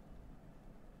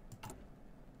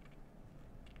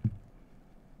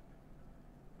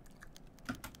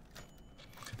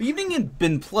 The evening had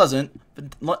been pleasant,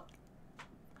 but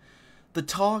the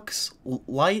talks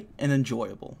light and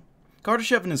enjoyable.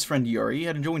 Kardashev and his friend Yuri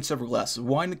had enjoyed several glasses of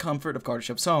wine in the comfort of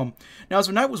Kardashev's home. Now, as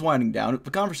the night was winding down, the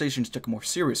conversations took a more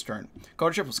serious turn.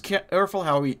 Kardashev was careful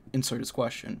how he inserted his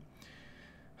question.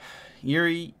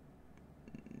 Yuri,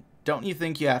 don't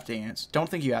think you have to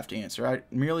answer. I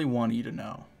merely want you to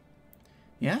know.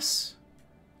 Yes?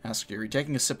 Asked Yuri,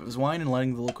 taking a sip of his wine and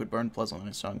letting the liquid burn pleasantly on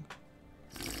his tongue.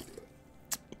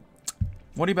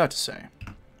 What are you about to say?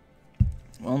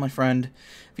 Well, my friend,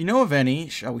 if you know of any,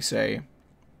 shall we say,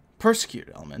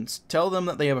 persecuted elements, tell them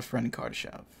that they have a friend in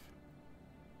Kardashev.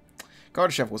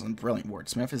 Kardashev wasn't a brilliant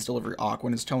wordsmith, his delivery awkward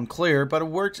and his tone clear, but it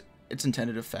worked its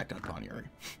intended effect upon Yuri.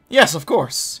 Yes, of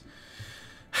course!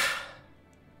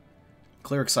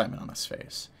 Clear excitement on his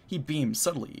face. He beamed,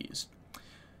 subtly eased.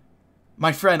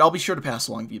 My friend, I'll be sure to pass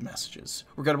along these messages.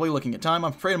 Regrettably, looking at time,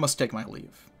 I'm afraid I must take my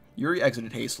leave. Yuri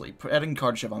exited hastily, patting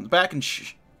Kardashev on the back and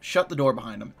shut the door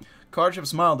behind him. Kardashev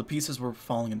smiled, the pieces were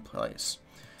falling in place.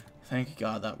 Thank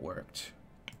God that worked.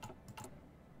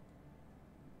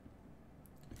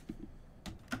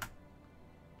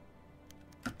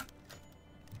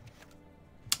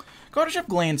 Kardashev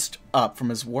glanced up from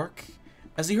his work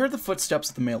as he heard the footsteps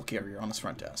of the mail carrier on his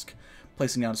front desk.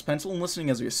 Placing down his pencil and listening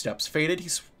as his steps faded, he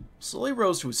slowly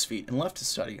rose to his feet and left his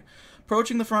study.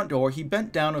 Approaching the front door, he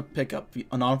bent down to pick up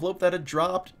an envelope that had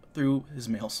dropped through his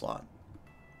mail slot.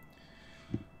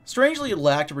 Strangely, it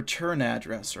lacked a return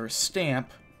address or a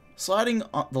stamp. Sliding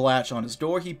the latch on his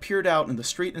door, he peered out in the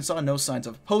street and saw no signs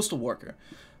of a postal worker.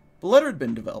 The letter had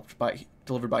been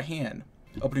delivered by hand.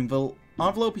 Opening the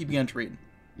envelope, he began to read.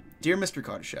 Dear Mr.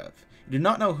 Kardashev, you do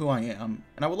not know who I am,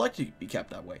 and I would like to be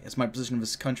kept that way, as my position in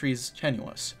this country is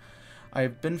tenuous. I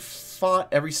have been fought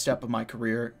every step of my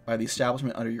career by the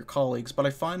establishment under your colleagues, but I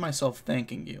find myself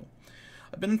thanking you.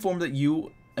 I've been informed that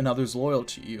you and others loyal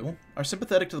to you are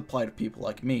sympathetic to the plight of people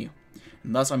like me,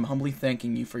 and thus I'm humbly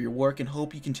thanking you for your work and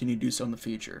hope you continue to do so in the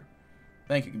future.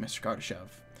 Thank you, Mr. Kardashev.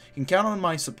 You can count on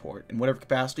my support in whatever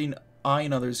capacity I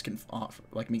and others can offer,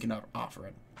 can offer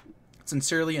it.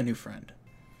 Sincerely, a new friend.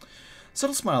 A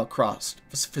subtle smile crossed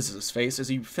the physicist's face as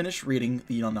he finished reading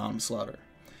the anonymous letter.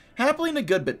 Happily and a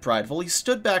good bit prideful, he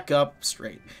stood back up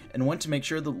straight and went to make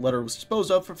sure the letter was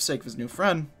disposed of for the sake of his new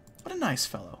friend. What a nice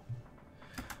fellow.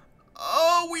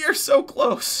 Oh, we are so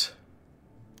close.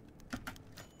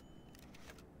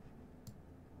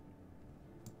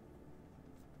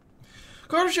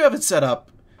 Kardashev had set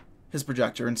up his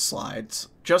projector and slides,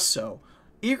 just so,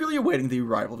 eagerly awaiting the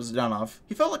arrival of Zhdanov.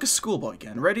 He felt like a schoolboy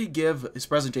again, ready to give his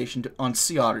presentation on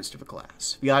sea otters to the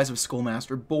class, the eyes of his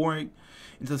schoolmaster boring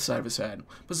into the side of his head.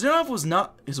 But Zhdanov was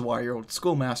not his wire-old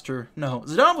schoolmaster. No,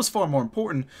 Zhdanov was far more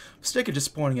important, the mistake of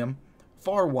disappointing him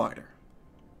far wider.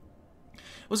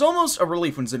 It was almost a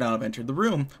relief when Zhdanov entered the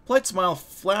room, a polite smile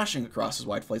flashing across his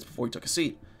white face before he took a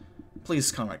seat.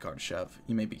 Please, Comrade Kardashev,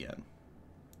 you may begin.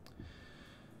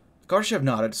 Kardashev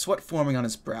nodded, sweat forming on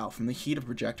his brow from the heat of the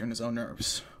projector and his own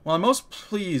nerves. Well, I'm most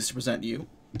pleased to present you,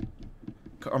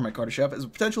 Comrade Kardashev, as a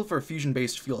potential for a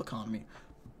fusion-based fuel economy.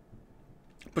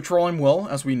 Petroleum will,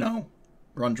 as we know,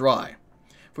 run dry.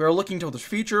 If we are looking toward the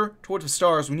future, towards the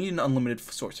stars, we need an unlimited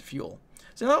source of fuel.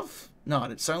 Zhdanov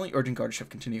nodded, silently urging Kardashev to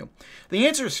continue. The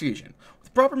answer is fusion.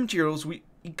 With proper materials, we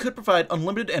he could provide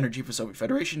unlimited energy for Soviet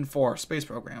Federation for our space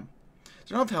program.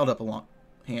 Zhdanov held up a long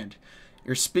hand.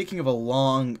 You're speaking of a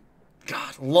long-term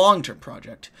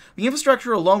project. The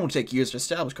infrastructure alone would take years to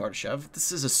establish, Kardashev.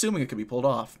 This is assuming it could be pulled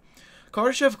off.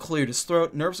 Kardashev cleared his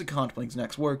throat, nervously contemplating his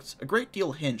next words. A great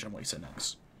deal hinge on what he said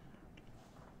next.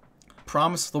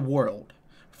 Promise the world.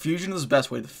 Fusion is the best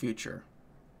way to the future.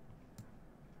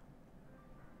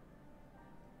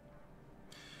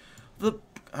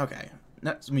 Okay,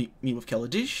 next meet with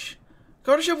Kalidish.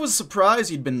 Kardashev was surprised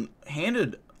he'd been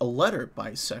handed a letter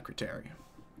by his secretary.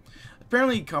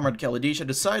 Apparently, Comrade Kalidish had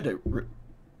decided to...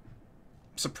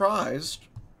 Surprised,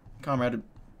 Comrade had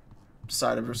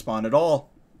decided to respond at all.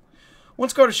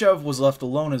 Once Kardashev was left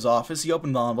alone in his office, he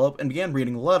opened the envelope and began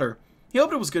reading the letter. He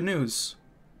hoped it was good news.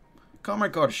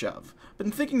 Comrade Kardashev,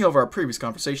 been thinking over our previous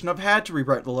conversation. I've had to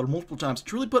rewrite the letter multiple times to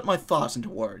truly put my thoughts into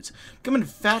words. Become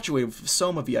infatuated with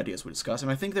some of the ideas we discussed,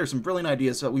 and I think there are some brilliant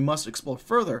ideas that we must explore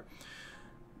further.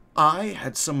 I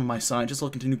had some of my scientists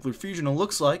look into nuclear fusion, and it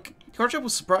looks like Kardashev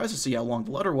was surprised to see how long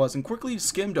the letter was, and quickly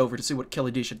skimmed over to see what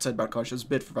Kelly had said about Kardashev's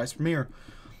bid for vice premier.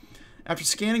 After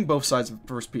scanning both sides of the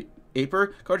first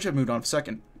paper, Kardashev moved on to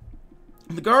second.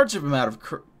 In regards to the matter of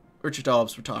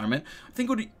Zhdanov's retirement, I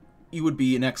think you would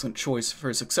be an excellent choice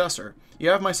for a successor. You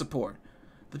have my support.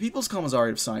 The People's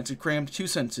Commissariat of Science had crammed 2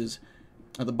 sentences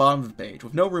at the bottom of the page,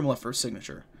 with no room left for a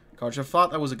signature. Kardashev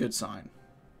thought that was a good sign.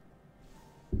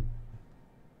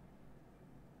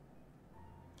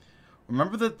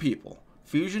 Remember the people.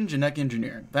 Fusion, genetic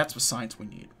engineering. That's the science we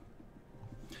need.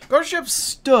 Kardashev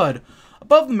stood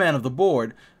above the man of the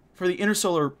board for the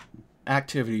intersolar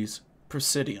activities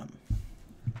Presidium.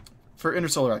 For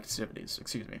intersolar activities,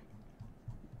 excuse me.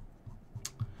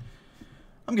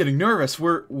 I'm getting nervous.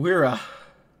 We're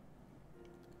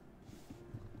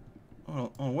oh,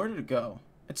 where did it go?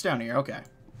 It's down here. Okay.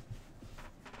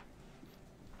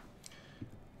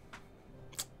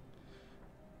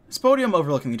 This podium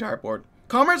overlooking the entire board.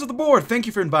 Comrades of the board, thank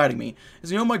you for inviting me.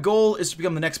 As you know, my goal is to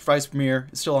become the next vice premier.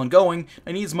 It's still ongoing.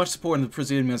 I need as much support in the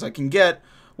presidium as I can get,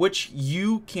 which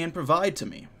you can provide to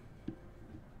me.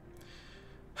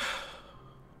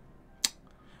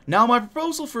 Now, my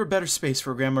proposal for a better space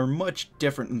program are much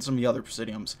different than some of the other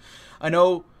presidiums. I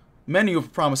know many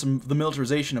have promised the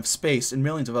militarization of space and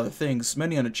millions of other things,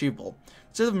 many unachievable.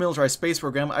 Instead of a militarized space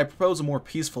program, I propose a more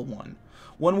peaceful one.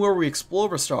 One where we explore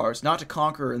the stars, not to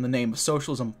conquer in the name of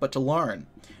socialism, but to learn,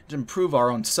 to improve our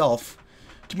own self.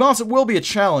 To be honest, it will be a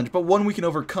challenge, but one we can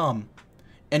overcome,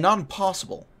 and not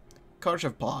impossible.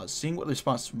 Kardashev paused, seeing what the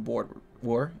responses from the board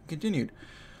were, and continued.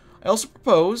 I also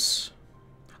propose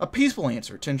a peaceful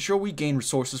answer to ensure we gain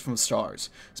resources from the stars,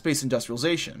 space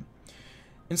industrialization.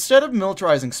 Instead of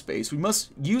militarizing space, we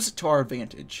must use it to our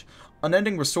advantage,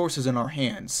 unending resources in our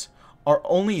hands.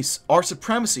 Our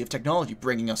supremacy of technology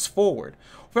bringing us forward.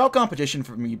 Without competition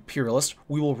from the imperialists,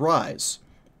 we will rise.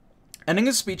 Ending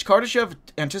his speech, Kardashev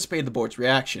anticipated the board's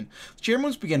reaction. The chairman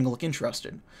was beginning to look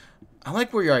interested. I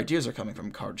like where your ideas are coming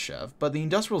from, Kardashev, but the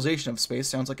industrialization of space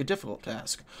sounds like a difficult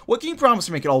task. What can you promise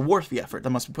to make it all worth the effort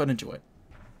that must be put into it?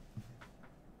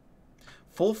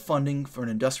 Full funding for an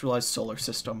industrialized solar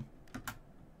system.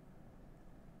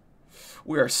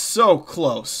 We are so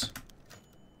close.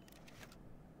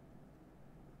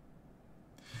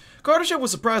 Kardashev was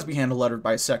surprised to be handed a letter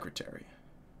by his secretary.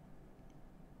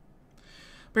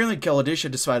 Apparently, Kalidish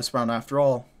had decided to sprout after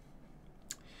all.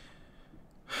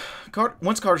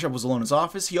 Once Kardashev was alone in his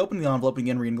office, he opened the envelope and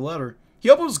began reading the letter. He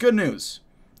hoped it was good news.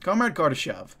 Comrade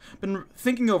Kardashev, been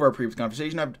thinking over our previous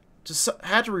conversation. I've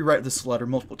had to rewrite this letter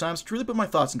multiple times to truly put my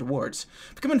thoughts into words.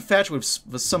 Become infatuated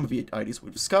with some of the ideas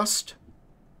we've discussed.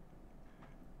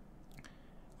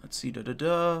 Let's see,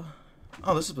 Oh,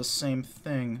 this is the same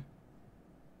thing.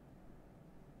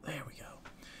 There we go.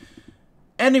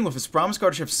 Ending with his promise,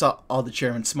 Kardashev saw the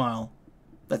chairman smile.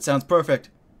 That sounds perfect,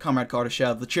 Comrade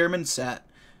Kardashev. The chairman said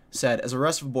as the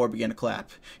rest of the board began to clap.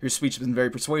 Your speech has been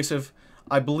very persuasive.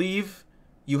 I believe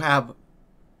you have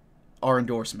your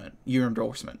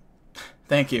endorsement.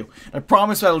 Thank you. I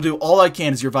promise I will do all I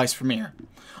can as your vice premier.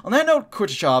 On that note,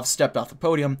 Khrushchev stepped off the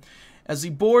podium as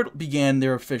the board began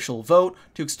their official vote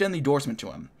to extend the endorsement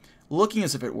to him. Looking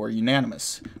as if it were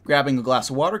unanimous. Grabbing a glass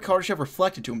of water, Kardashev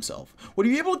reflected to himself. Would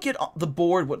he be able to get the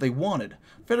board what they wanted?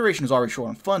 The Federation was already short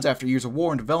on funds after years of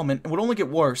war and development, and would only get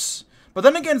worse. But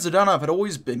then again, Zhdanov had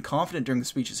always been confident during the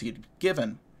speeches he had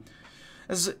given.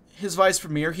 As his vice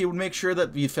premier, he would make sure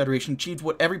that the Federation achieved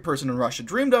what every person in Russia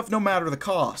dreamed of, no matter the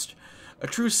cost. A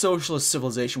true socialist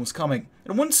civilization was coming,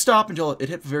 and it wouldn't stop until it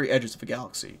hit the very edges of the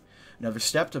galaxy. Another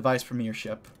step to vice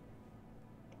premiership.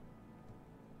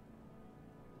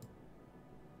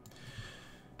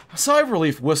 A sigh of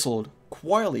relief whistled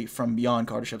quietly from beyond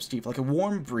Kardashev's teeth, like a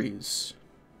warm breeze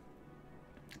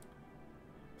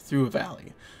through a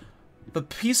valley. The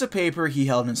piece of paper he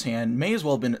held in his hand may as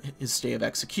well have been his stay of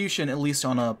execution, at least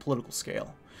on a political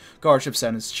scale. Kardashev sat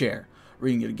in his chair,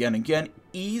 reading it again and again,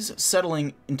 ease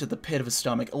settling into the pit of his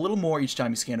stomach a little more each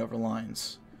time he scanned over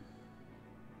lines.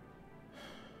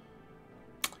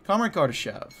 Comrade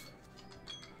Kardashev,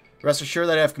 rest assured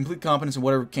that I have complete confidence in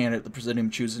whatever candidate the Presidium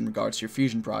chooses in regards to your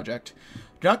fusion project.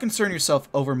 Do not concern yourself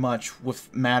overmuch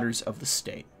with matters of the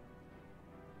state.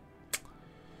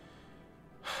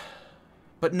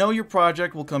 But know your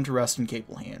project will come to rest in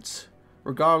capable hands.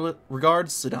 Regards,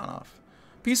 Zhdanov.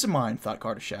 Peace of mind, thought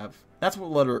Kardashev. That's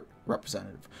what letter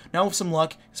representative. Now, with some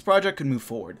luck, his project could move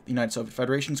forward. The United Soviet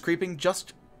Federation is creeping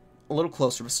just a little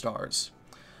closer to the stars.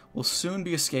 We'll soon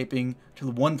be escaping to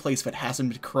the one place that hasn't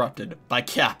been corrupted by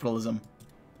capitalism.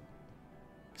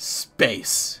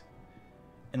 Space.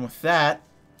 And with that,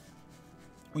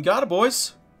 we got it,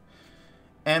 boys.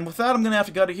 And with that, I'm going to have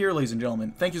to cut it here, ladies and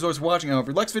gentlemen. Thank you as always for watching. If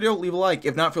you like this video, leave a like.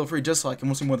 If not, feel free to dislike. And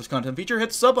we'll see more of this content feature. Hit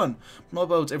the sub button. I'm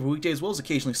uploads every weekday as well as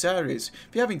occasionally Saturdays.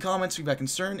 If you have any comments, feedback,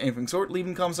 concern, anything sort, leave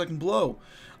them in the comment section below.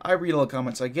 I read all the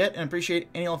comments I get and appreciate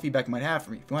any all feedback you might have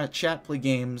for me. If you want to chat, play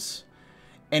games,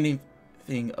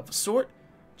 anything of the sort,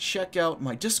 check out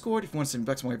my Discord. If you want to send me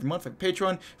back some every month, like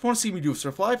Patreon. If you want to see me do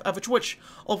stuff live, I have a Twitch.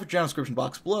 I'll put you down in the description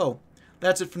box below.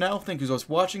 That's it for now. Thank you as always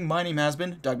for watching. My name has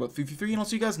been DB333, and I'll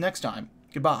see you guys next time.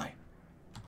 Goodbye.